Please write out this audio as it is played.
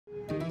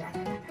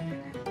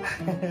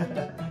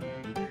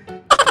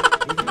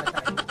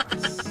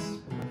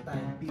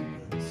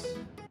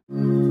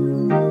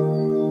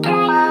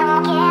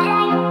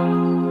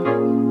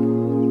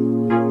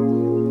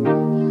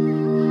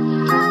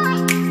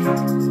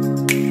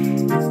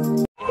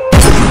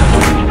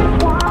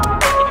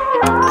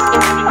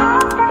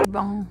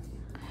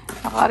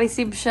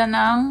Naka-receive siya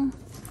ng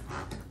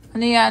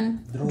ano yan?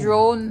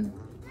 Drone.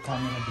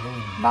 Camera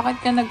drone. Bakit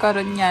ka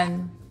nagkaroon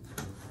yan?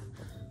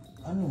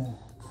 Ano?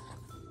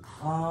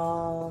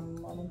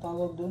 Anong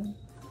tawag dun?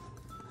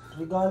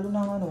 Regalo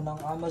ng ano, ng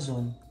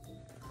Amazon.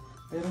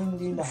 Pero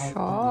hindi lahat.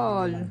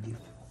 Sure.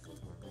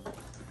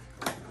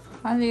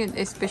 Ano yun?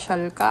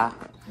 Special ka?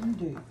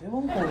 Hindi.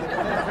 Ewan ko.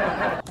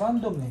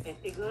 Random eh.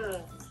 Siguro.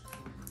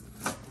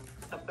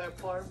 Sa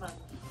performance.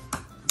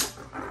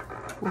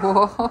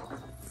 Wow.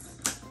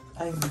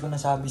 Ay, hindi ko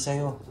nasabi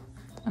sa'yo.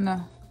 Ano?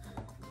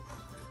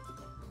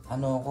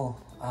 Ano ako?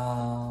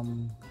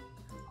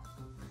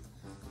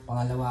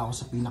 Pangalawa ako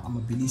sa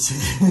pinakamabilis.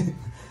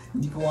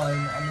 Hindi ko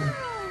ano.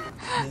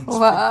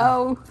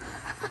 Wow!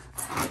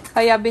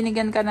 Kaya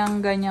binigyan ka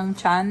ng ganyang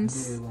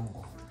chance? Hindi, ewan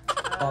ko.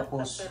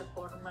 Tapos, sa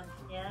performance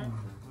niya.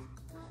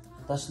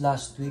 Tapos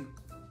last week,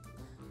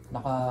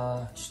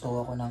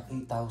 naka-store ako ng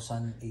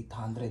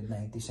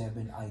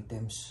 8,897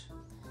 items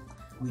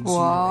with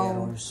zero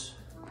errors.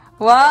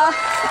 Wow!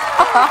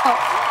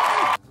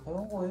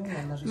 Ewan ko yun.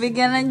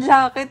 Bigyan ng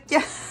jacket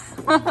yan.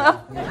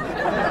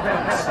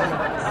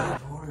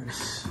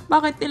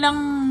 Bakit ilang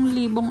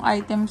libong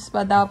items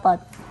pa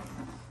dapat?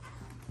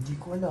 Hindi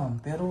ko alam.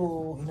 Pero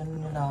inano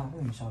nila ako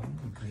eh. Sabi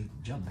ko, great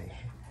job eh.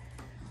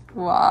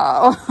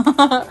 Wow!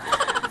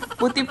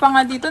 Buti pa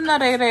nga dito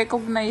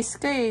nare-recognize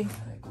ka eh.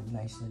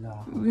 Recognize nila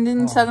ako.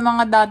 Sa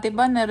mga dati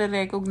ba,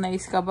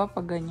 nare-recognize ka ba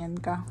pag ganyan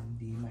ka?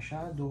 Hindi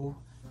masyado.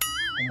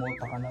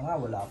 Kumota ka na nga,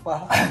 wala pa.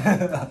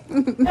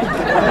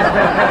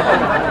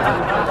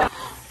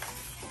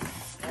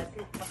 At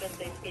least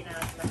maganda yung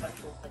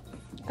pinapasukan.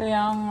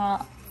 Kaya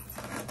nga.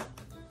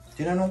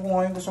 Tinanong ko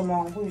ngayon ko sa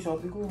mga ko,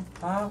 sabi ko,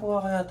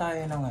 nakakuha kaya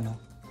tayo ng ano,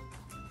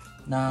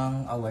 ng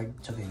award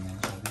sa ganyan.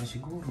 Sabi niya,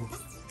 siguro.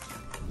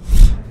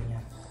 Sabi niya,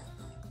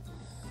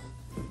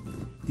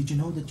 did you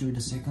know that you're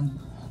the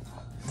second?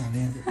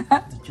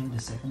 That you're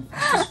the second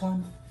fastest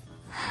one?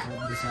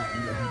 Sabi sa akin,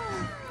 how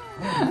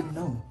did you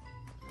know?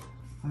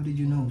 How did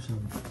you know?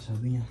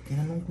 Sabi niya,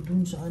 tinanong ko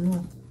dun sa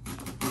ano.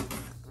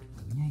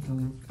 Sabi niya,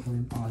 ikaw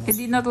yung pangalan.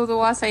 Hindi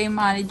natutuwa sa yung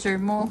manager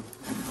mo.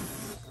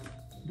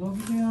 Dami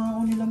kaya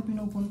ako nilang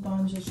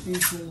pinupuntahan sa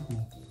station ko.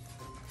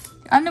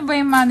 Ano ba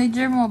yung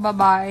manager mo?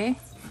 Babae?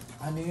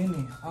 Ano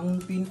yun eh.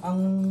 Ang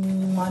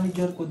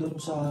manager ko dun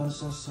sa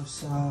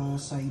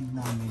side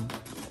namin.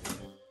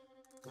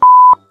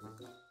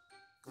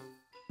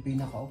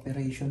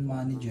 Pinaka-operation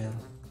manager.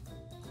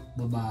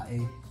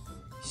 Babae.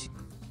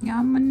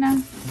 Yaman na.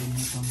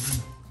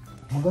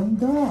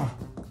 Maganda.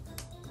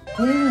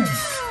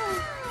 Yes.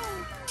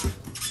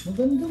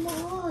 Maganda,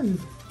 mahal.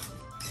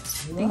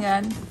 Diba?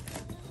 Tingnan.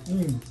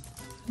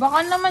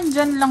 Baka naman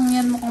dyan lang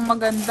yan mukhang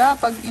maganda.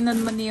 Pag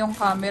inon mo niya yung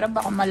camera,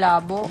 baka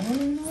malabo.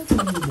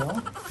 Diba?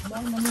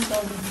 Baka naman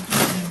tayo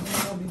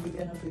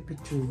bibigyan ng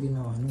pipicture na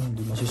ano,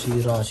 hindi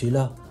masisira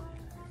sila.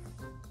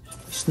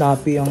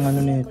 Snappy ang ano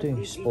nito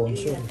eh,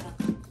 sponsor.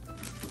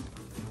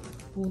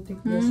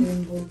 Putik na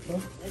symbol pa.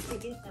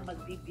 Sige na,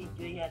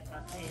 magbibideo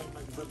yata kayo,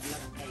 mag-vlog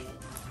kayo.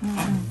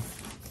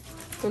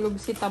 Tulog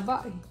si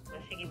Taba eh.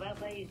 Sige,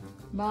 bye-bye.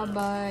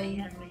 Bye-bye.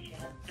 Ayan mo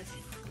siya.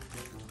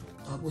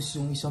 Tapos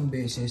yung isang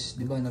beses,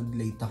 di ba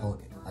nag-late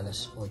ako,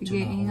 alas 8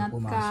 sige, na ako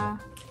pumasok.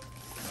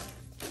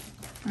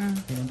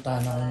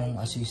 Pinuntahan ako ng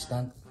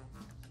assistant.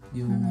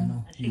 Yung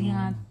ano,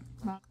 ingat.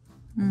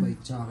 Bait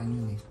sa akin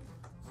yun eh.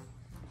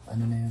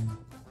 Ano na yun?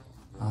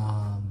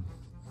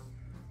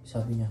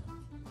 Sabi niya,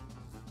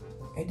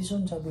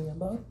 Edison, sabi niya,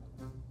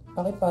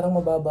 bakit parang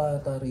mababa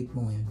ata rate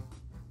mo ngayon?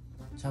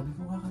 Sabi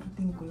ko,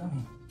 kakarating ko lang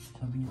eh.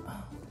 Sabi niya,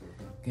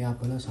 kaya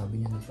pala,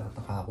 sabi niya,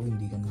 nagtataka ako,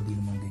 hindi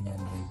naman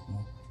ganyan rate mo.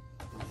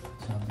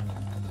 Sabi niya,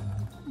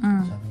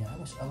 sabi niya,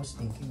 I was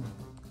thinking,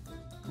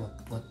 what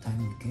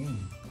time you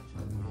came?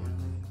 Sabi niya,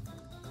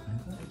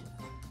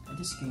 I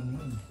just came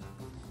in.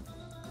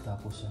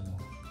 Tapos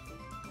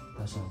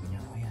sabi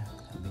niya,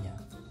 sabi niya,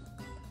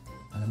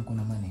 alam ko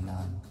naman eh,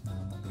 na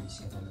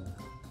mabilis ka talaga.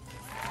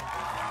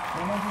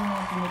 Wala din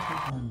mga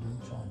pinupuntahan doon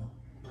sa ano.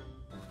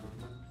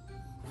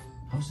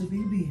 How's the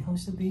baby?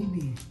 How's the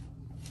baby?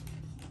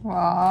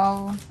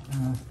 Wow.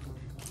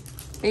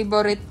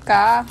 Favorite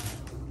ka?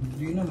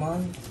 Hindi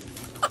naman.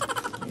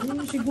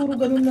 Siguro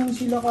ganun lang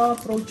sila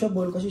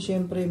ka-approachable kasi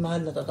syempre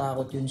mahal,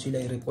 natatakot yun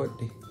sila i-report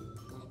eh.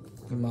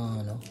 Yung mga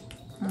ano,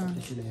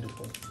 natatakot sila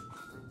i-report.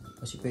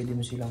 Kasi pwede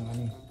mo silang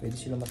pwede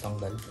sila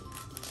matanggal.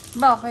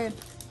 Bakit?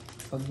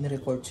 Pag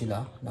ni-report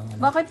sila ng ano.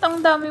 Bakit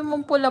ang dami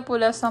mong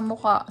pula-pula sa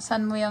mukha?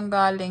 Saan mo yung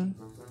galing?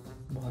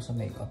 Baka sa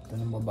makeup to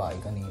ng babae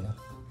kanina.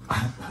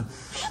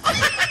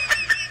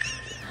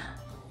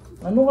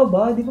 Ano ka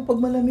ba? Di ba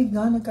pag malamig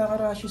nga,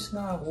 nagkaka-rashes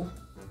na ako.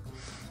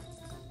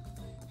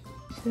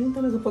 Ganyan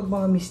talaga pag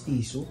mga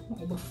mistiso.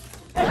 Ano ba?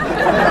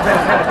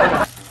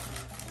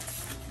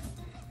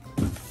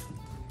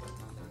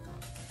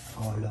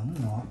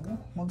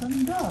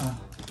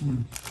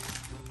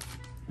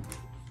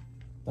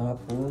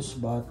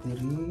 Tapos,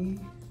 battery.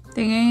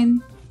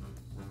 Tingin.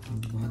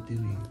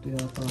 Battery. Ito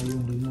yata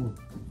yung remote.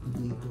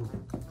 Dito.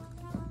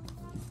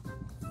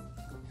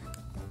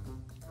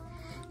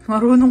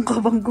 Marunong ka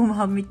bang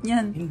gumamit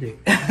niyan? Hindi.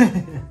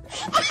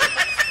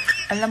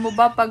 Alam mo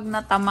ba pag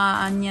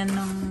natamaan yan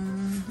ng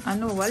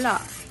wala.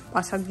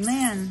 Pasag na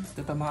yan.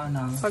 Tatamaan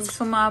ng... Pag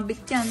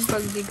sumabit yan,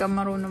 pag di ka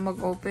marunong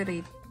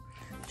mag-operate.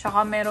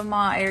 Tsaka meron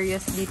mga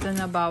areas dito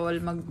na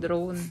bawal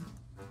mag-drone.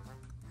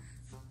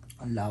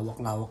 Ang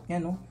lawak-lawak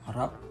niya, no?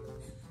 Harap.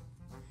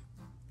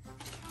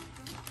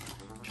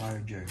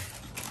 Charger.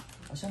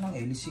 Asan ang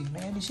LC?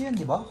 May LC yan,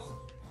 di ba?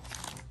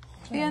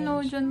 Ayan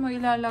o, dyan mo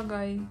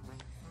ilalagay.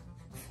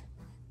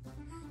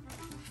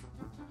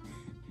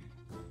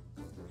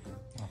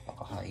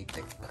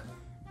 Napaka-high-tech.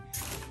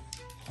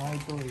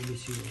 Ito,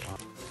 LC.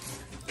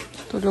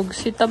 Tulog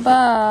si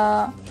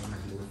Taba.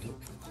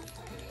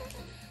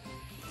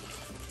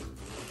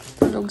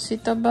 Tulog si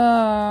Taba.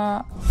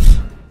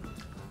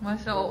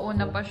 Mas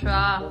uuna pa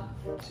siya.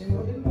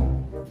 Simulin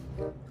mo.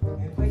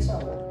 May paisa.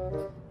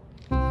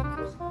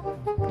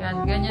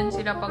 Yan, ganyan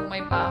sila pag may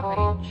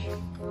package.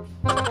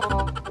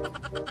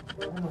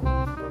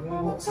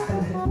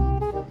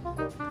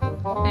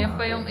 Ayan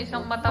pa yung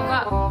isang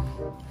mataba.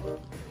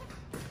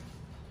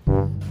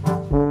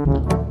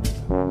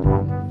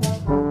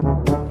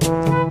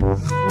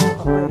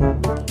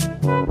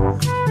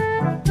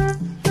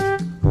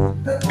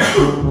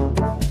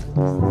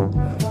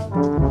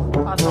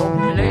 Patawag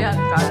nila yan,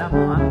 kala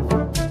mo nga.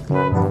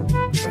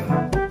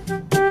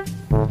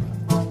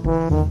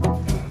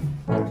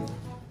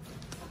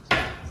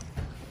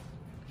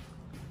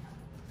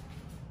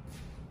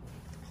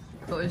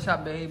 Ito isa,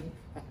 babe.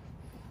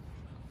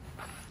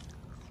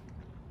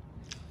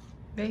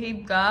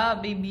 Behave ka,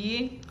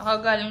 baby.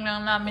 Kakagaling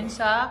lang namin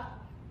sa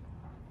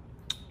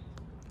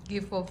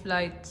gift of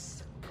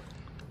lights.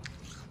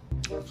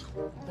 Uy.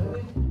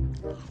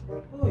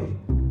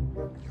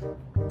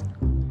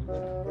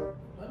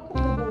 Ano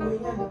kung nabuhay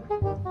niyan?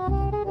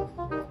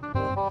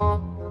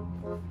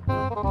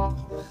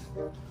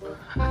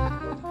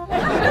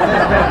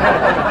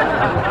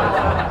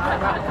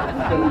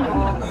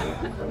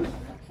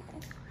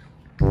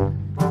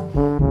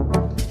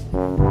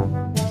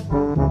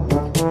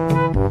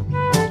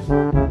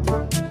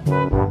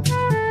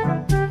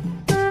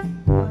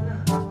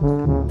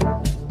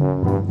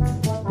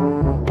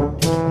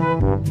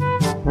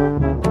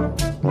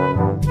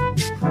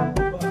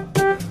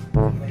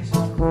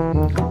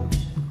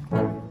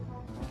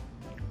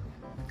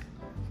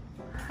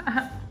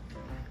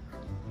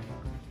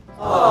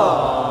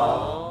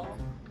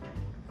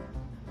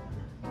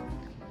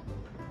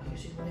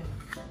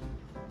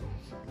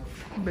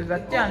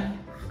 Bigat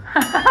yan.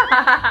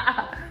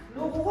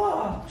 Loko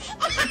ka!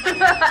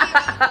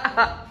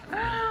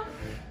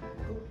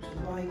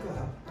 Sabay ka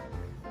ha?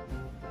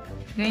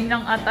 Ngayon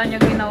lang ata niya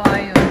ginawa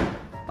yun.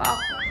 Pak.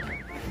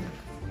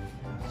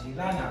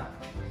 Sila na.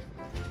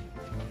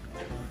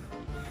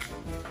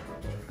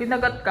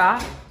 Pinagat ka?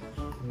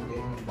 Hindi,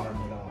 hinambahan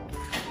nila ako.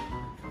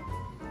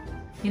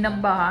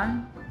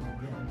 Hinambahan?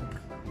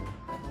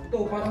 Ito,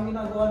 parang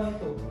ginagawa na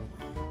ito.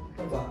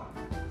 Ito ba?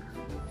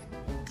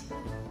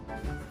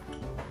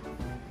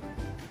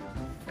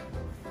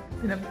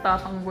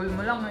 Pinagtatanggol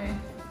mo lang eh.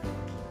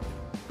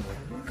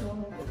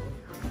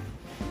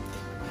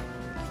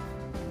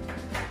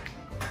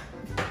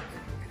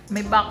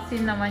 May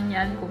vaccine naman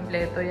yan.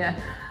 Kumpleto yan.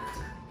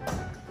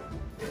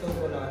 Ito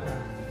wala na.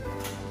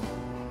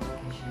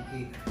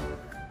 Ishiki.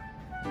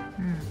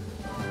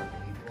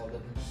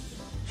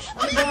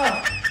 Ano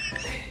ba?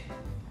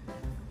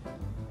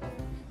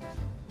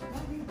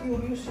 Bakit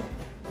curious eh?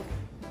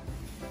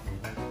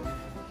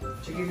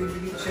 Sige,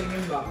 bibigay ko sa inyo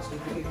yung box.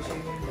 Bibigay ko sa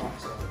inyo yung box.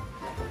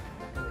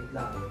 Wait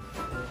lang.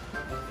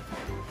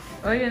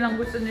 Oh, yun ang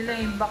gusto nila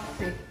yung box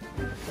eh.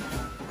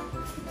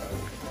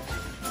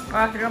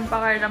 Kasi lang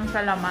pakialam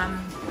sa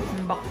laman.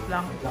 Yung box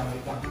lang. Wait lang,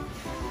 wait lang.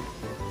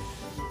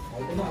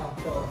 Ito na.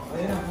 Ito.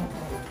 Ayan na. Ayan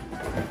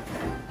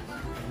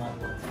na.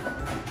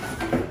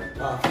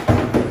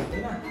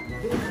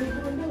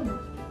 Doon.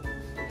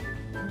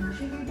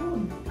 Sige,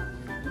 doon.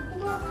 Ito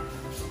ba?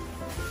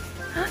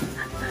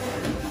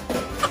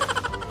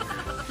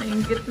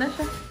 Nainggit na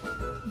siya.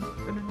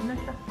 Sunod na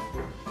siya.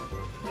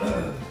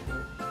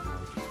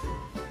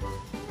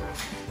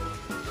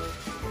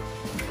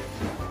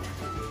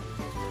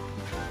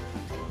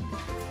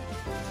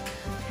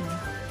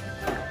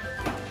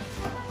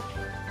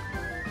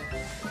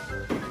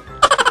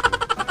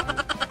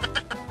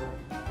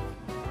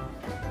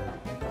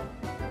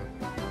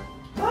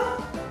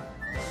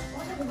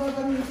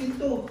 Gagamitin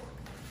to.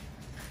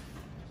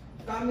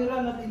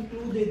 Camera not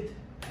included.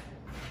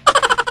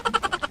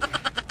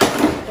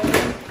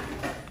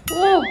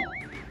 Oh!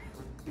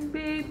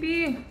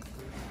 Baby!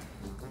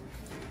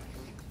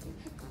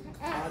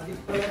 Adik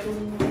pala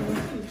itong...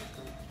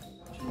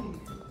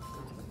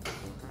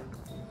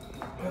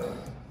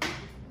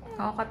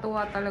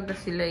 Nakakatuwa talaga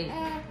sila eh.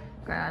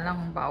 Kaya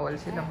lang bawal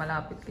sila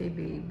malapit kay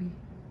baby.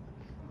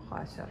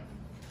 Kasar.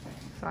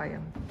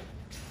 Sayang.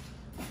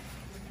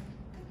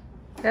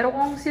 Pero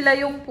kung sila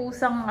yung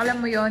pusang, alam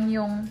mo yon,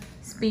 yung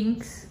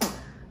Sphinx,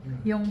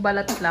 yung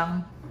balat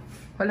lang,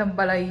 walang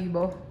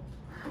balahibo,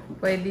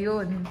 pwede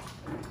yun.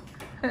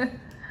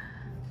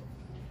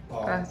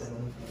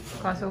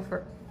 Kaso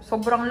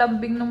sobrang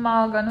lambing ng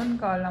mga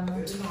ganun, kala mo.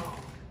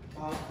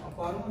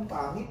 Parang ang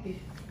pangit eh.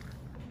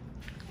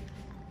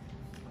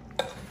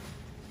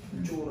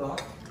 Tsura.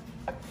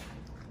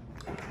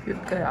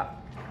 Cute kaya.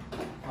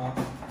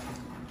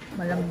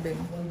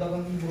 Malambing. Ang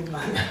dagang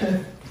journal.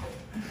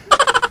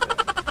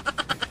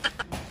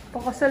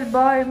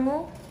 Pakasalbahay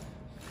mo.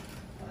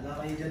 Wala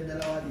kayo dyan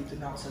dalawa. Dito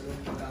na ako sa loob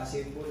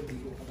pagka-assemble.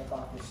 Hindi ko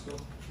patatapos to.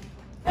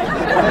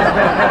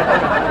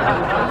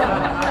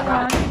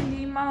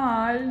 Hindi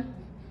mahal.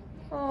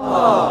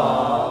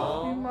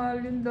 Oh, hindi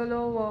mahal yung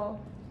dalawa.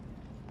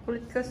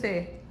 Kulit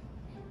kasi.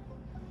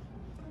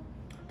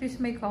 At least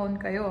may kahon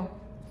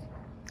kayo.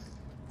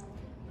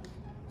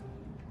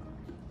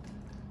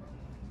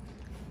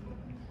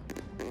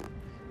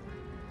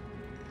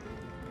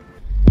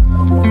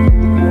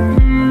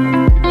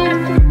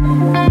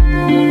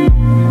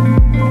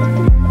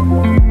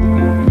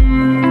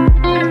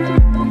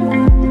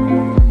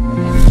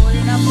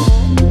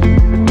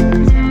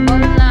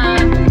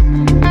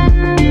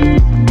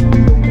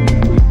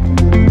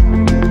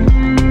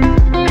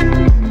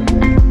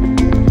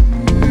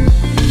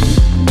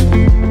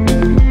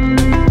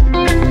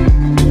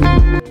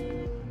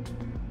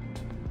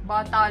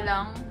 Bata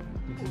lang.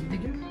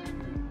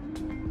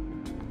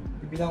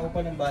 Ibilang ko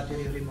pa ng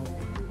battery remote.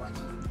 Hindi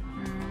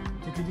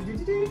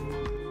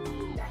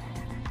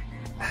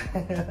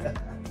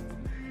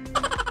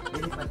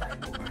pa tayo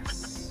bukas.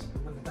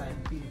 Pumunta tayo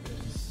ng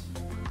Philippines.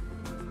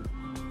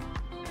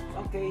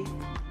 Okay.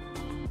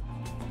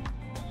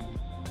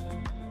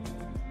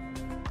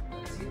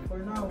 That's it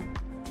for now.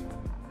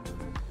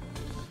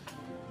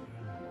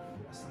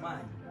 Bukas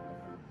naman.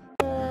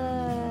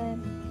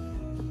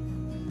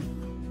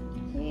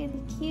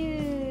 Really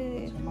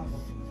cute. Sama ko.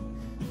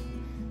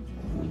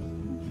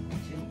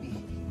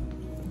 Selfie.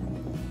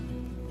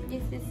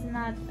 This is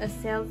not a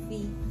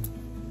selfie.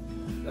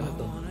 Ano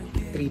to?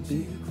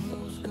 3D?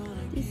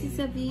 This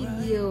is a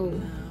video.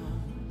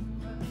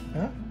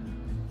 Ha?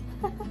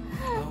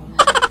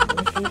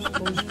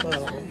 Post pa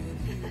ako.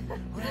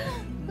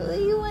 Oh,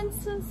 you want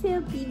some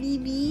selfie,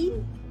 baby?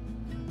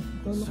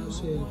 Kala ko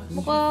selfie.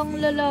 Mukhang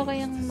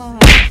lalaki ang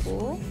mahal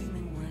ko.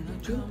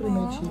 Siyempre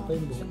may chipa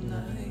yung buhok na.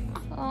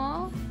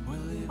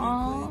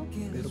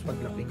 Pero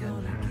paglaki niya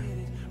na.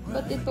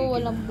 Ba't ito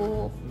walang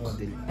buhok?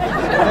 Model.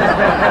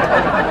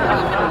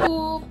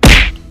 Buhok.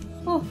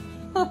 Oh.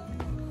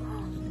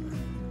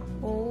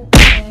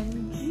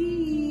 OMG.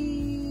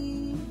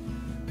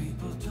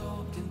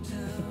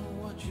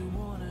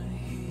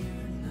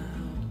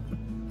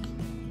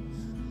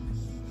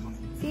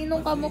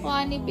 Sinong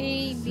kamukha ni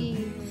baby?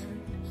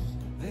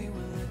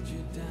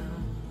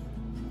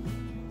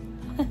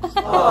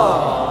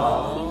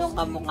 Sinong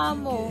kamukha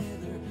mo?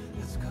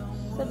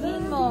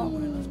 Sabihin mo.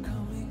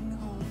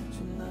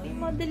 Sabihin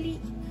mo, dali.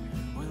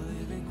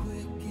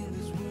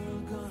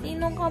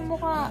 Sinong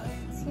kamukha?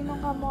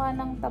 Sinong kamukha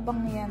ng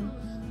tabang yan?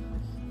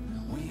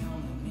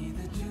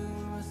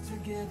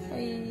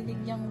 Ay,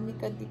 ligyang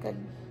likad-likad.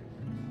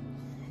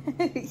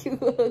 Yung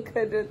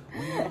ganun.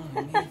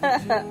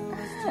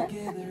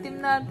 Team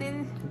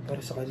natin.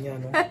 Para sa kanya,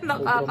 no?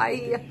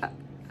 Nakakahiya.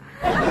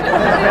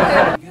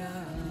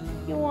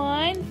 You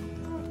want?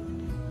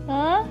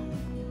 Huh?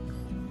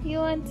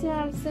 You want to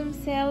have some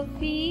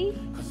selfie?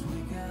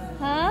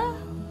 Huh?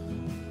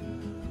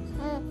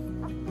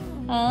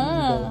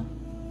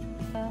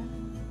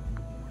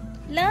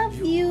 Love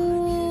you.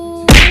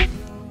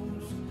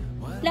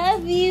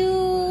 Love you.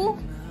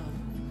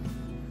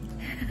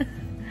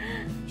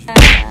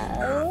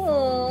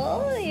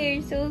 Oh,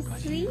 you're so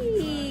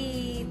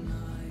sweet.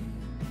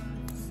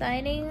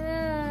 Signing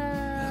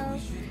off.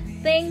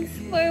 Thanks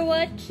for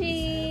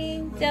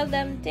watching. Tell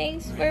them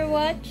thanks for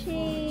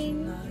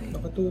watching.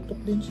 Nakatutok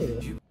din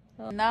siya.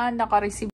 Na naka-receive